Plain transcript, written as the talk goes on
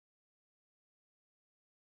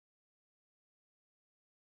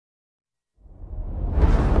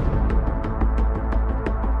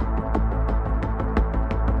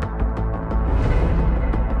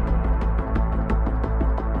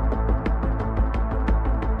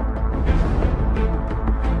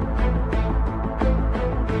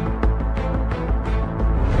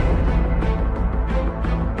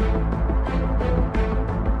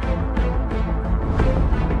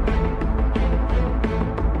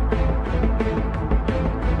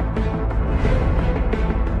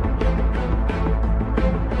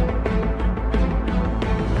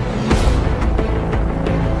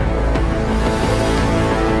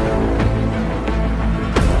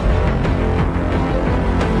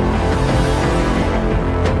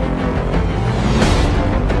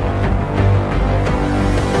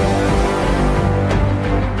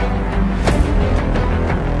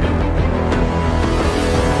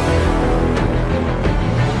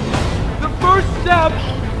step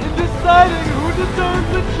in deciding who deserves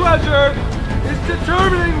the treasure is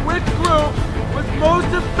determining which group was most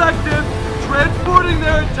effective transporting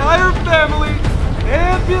their entire family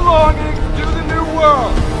and belongings to the new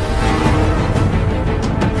world.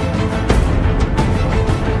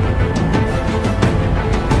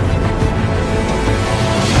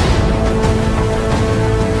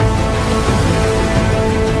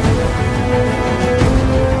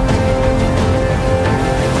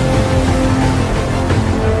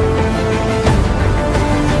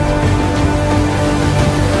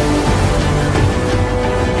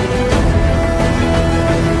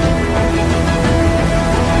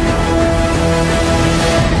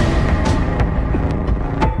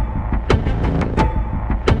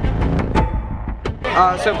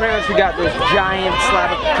 So pretty much we got this giant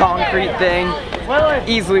slab of concrete thing,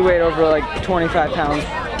 easily weighed over like 25 pounds,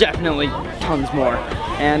 definitely tons more.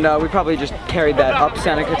 And we probably just carried that up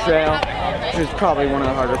Seneca Trail, which was probably one of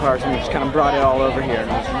the harder parts, and we just kind of brought it all over here.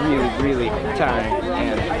 And it was really, really tiring,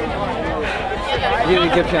 and really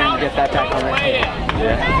good feeling to get that back on the table.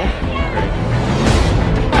 Yeah.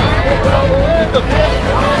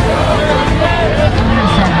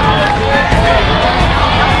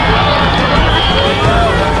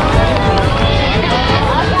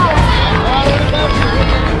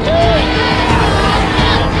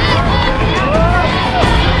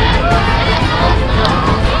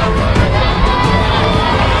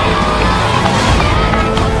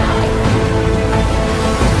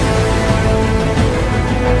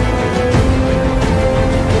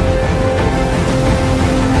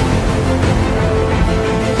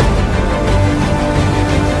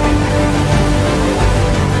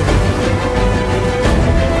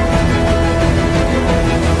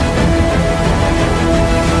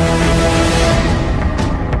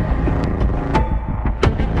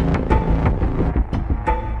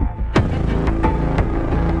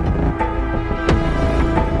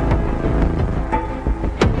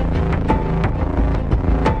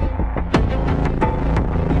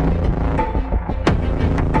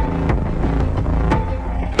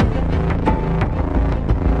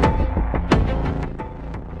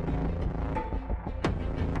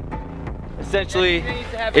 Essentially,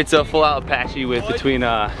 it's a full-out Apache with between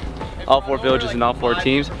all 4 villages and all 4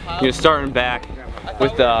 teams. You're starting back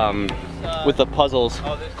with the puzzles,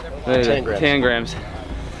 the tangrams.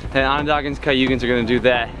 And Onondagas and Cayugans are going to do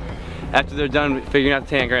that. After they're done figuring out the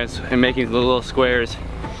tangrams and making the little squares,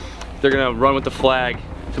 they're going to run with the flag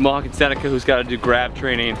to Mohawk and Seneca, who's got to do grab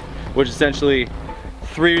training, which is essentially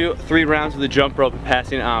three rounds of the jump rope and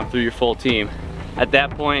passing it on through your full team. At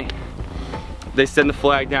that point, they send the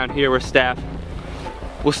flag down here where staff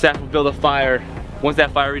will build a fire. Once that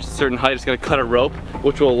fire reaches a certain height, it's going to cut a rope,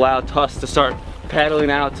 which will allow us to start paddling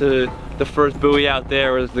out to the first buoy out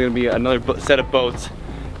there, where there's going to be another set of boats.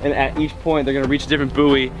 And at each point, they're going to reach a different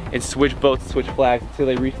buoy and switch boats, switch flags until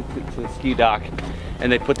they reach to the ski dock, and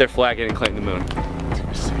they put their flag in and claim the moon.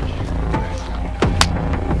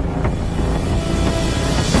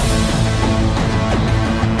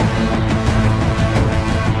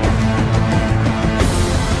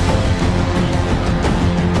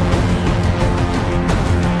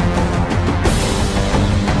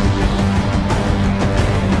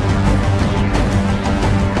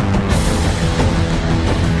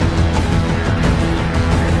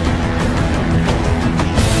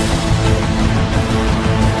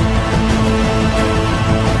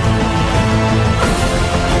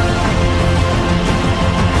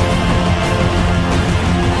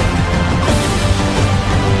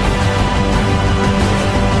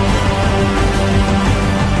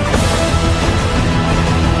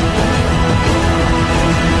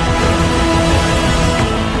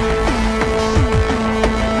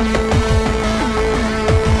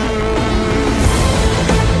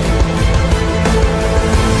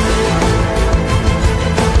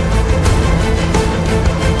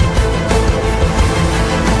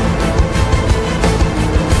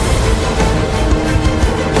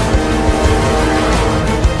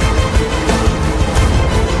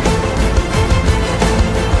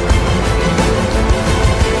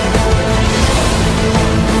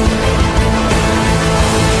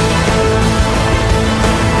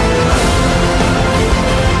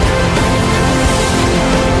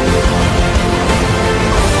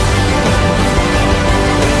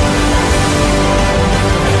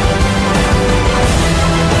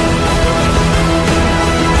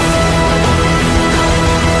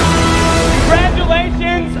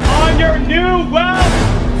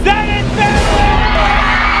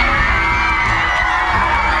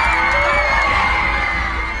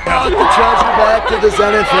 The treasure back to the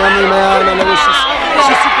Zenit family, man, and it's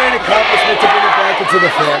just a great accomplishment to bring it back it to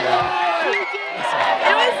the family.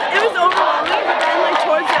 It was overwhelming, but then like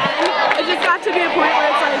towards the end, it just got to be a point where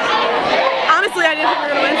it's like, honestly, I didn't think we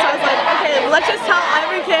were gonna win, so I was like, okay, let's just tell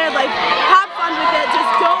every kid, like, have fun with it,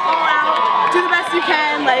 just go all out, do the best you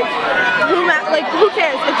can, like who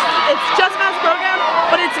cares? It's just math program,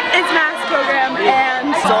 but it's math program,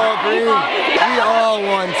 and It's all green. We all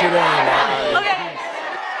won today.